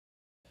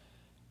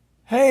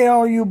Hey,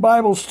 all you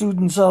Bible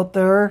students out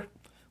there,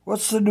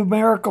 what's the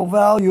numerical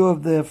value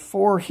of the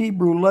 4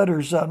 Hebrew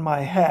letters on my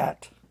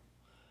hat?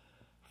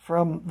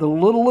 From the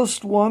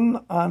littlest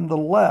one on the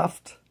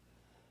left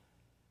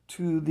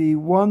to the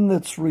one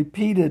that's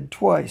repeated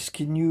twice.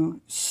 Can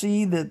you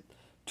see that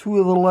 2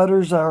 of the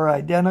letters are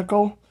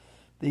identical?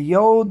 The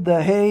Yod,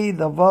 the Hey,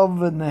 the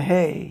Vav, and the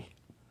Hey.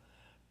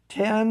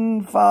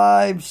 10,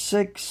 5,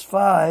 6,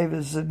 5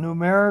 is the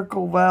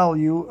numerical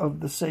value of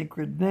the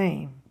sacred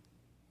name.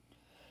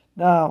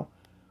 Now,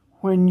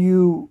 when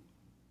you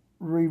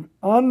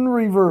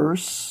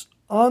unreverse,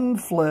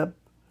 unflip,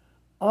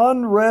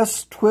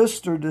 unrest,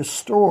 twist, or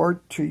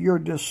distort to your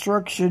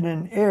destruction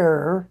and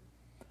error,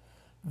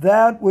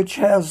 that which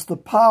has the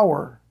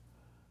power,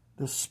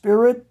 the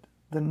Spirit,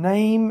 the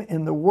name,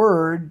 and the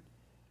Word,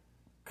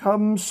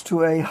 comes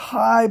to a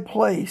high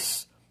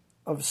place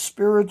of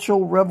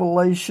spiritual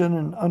revelation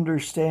and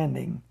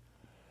understanding.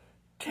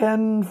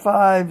 10,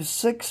 5,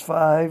 6,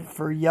 5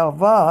 for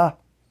Yahweh,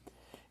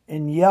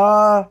 and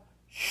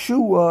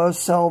Yahshua,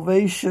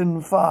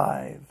 salvation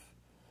 5.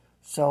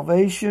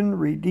 Salvation,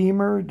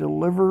 Redeemer,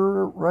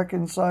 Deliverer,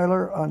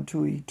 Reconciler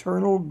unto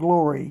eternal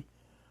glory,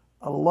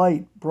 a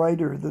light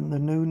brighter than the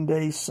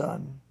noonday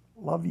sun.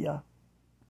 Love ya.